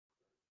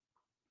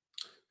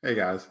Hey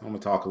guys, I'm gonna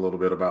talk a little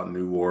bit about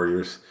New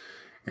Warriors.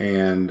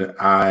 And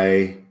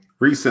I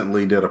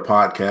recently did a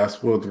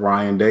podcast with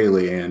Ryan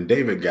Daly and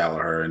David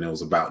Gallagher, and it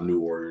was about New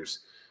Warriors.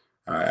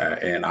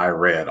 And I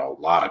read a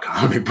lot of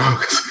comic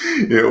books.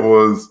 It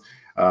was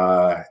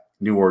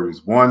New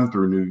Warriors 1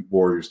 through New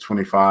Warriors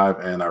 25,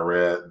 and I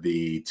read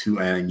the two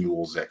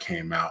annuals that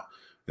came out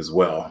as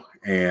well.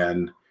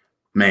 And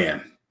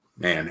man,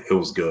 it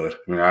was good.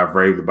 I mean, I've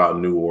raved about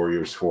New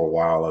Warriors for a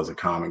while as a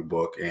comic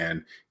book,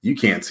 and you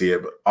can't see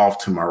it, but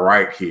off to my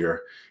right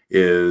here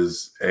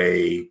is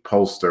a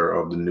poster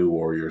of the New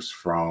Warriors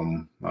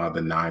from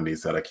the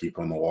 90s that I keep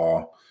on the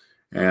wall.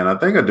 And I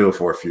think I do it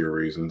for a few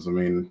reasons. I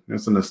mean,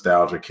 it's a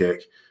nostalgia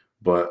kick,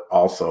 but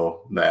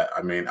also that,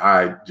 I mean,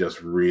 I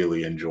just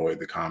really enjoyed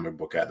the comic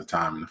book at the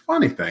time. And the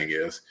funny thing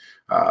is,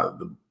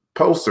 the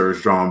poster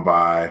is drawn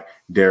by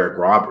Derek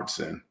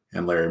Robertson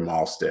and Larry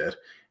Malstead.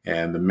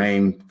 And the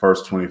main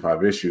first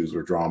 25 issues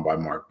were drawn by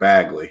Mark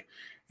Bagley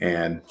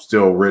and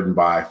still written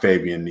by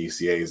Fabian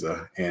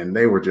Nicieza. And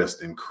they were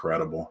just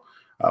incredible.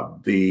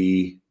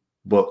 The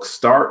book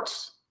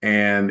starts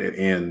and it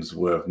ends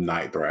with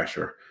Night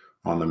Thrasher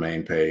on the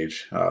main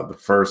page. The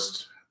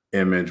first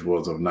image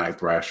was of Night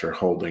Thrasher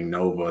holding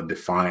Nova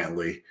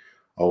defiantly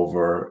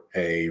over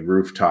a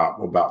rooftop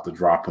about to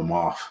drop him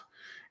off.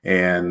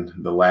 And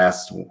the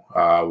last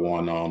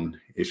one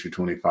on issue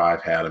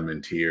 25 had him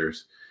in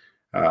tears.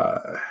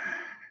 A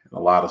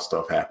lot of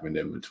stuff happened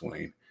in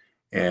between,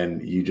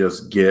 and you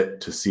just get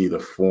to see the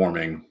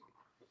forming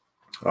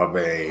of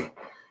a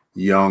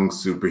young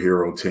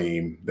superhero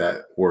team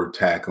that were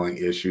tackling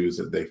issues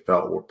that they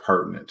felt were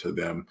pertinent to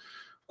them.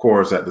 Of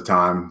course, at the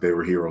time, they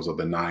were heroes of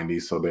the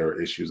 90s, so there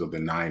were issues of the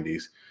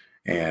 90s.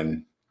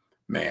 And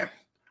man,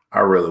 I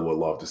really would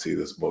love to see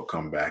this book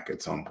come back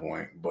at some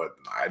point, but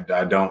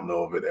I don't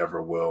know if it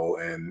ever will.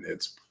 And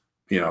it's,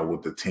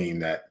 with the team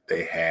that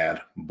they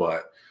had,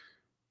 but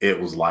it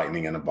was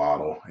lightning in a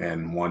bottle.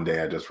 And one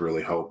day I just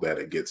really hope that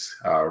it gets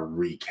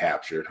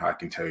recaptured. I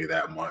can tell you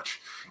that much.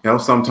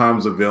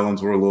 Sometimes the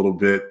villains were a little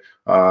bit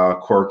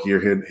quirky or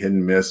hit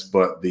and miss,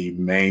 but the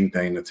main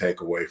thing to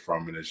take away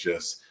from it is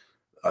just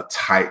a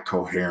tight,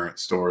 coherent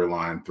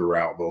storyline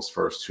throughout those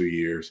first 2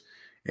 years.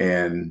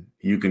 And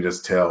you can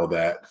just tell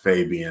that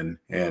Fabian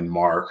and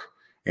Mark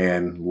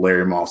and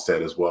Larry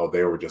Malstead as well,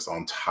 they were just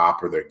on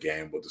top of their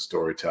game with the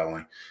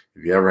storytelling.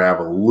 If you ever have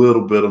a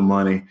little bit of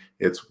money,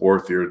 it's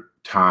worth your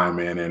time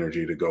and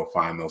energy to go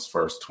find those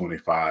first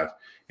 25,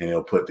 and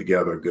it'll put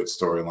together a good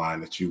storyline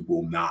that you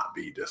will not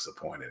be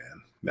disappointed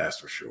in. That's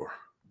for sure.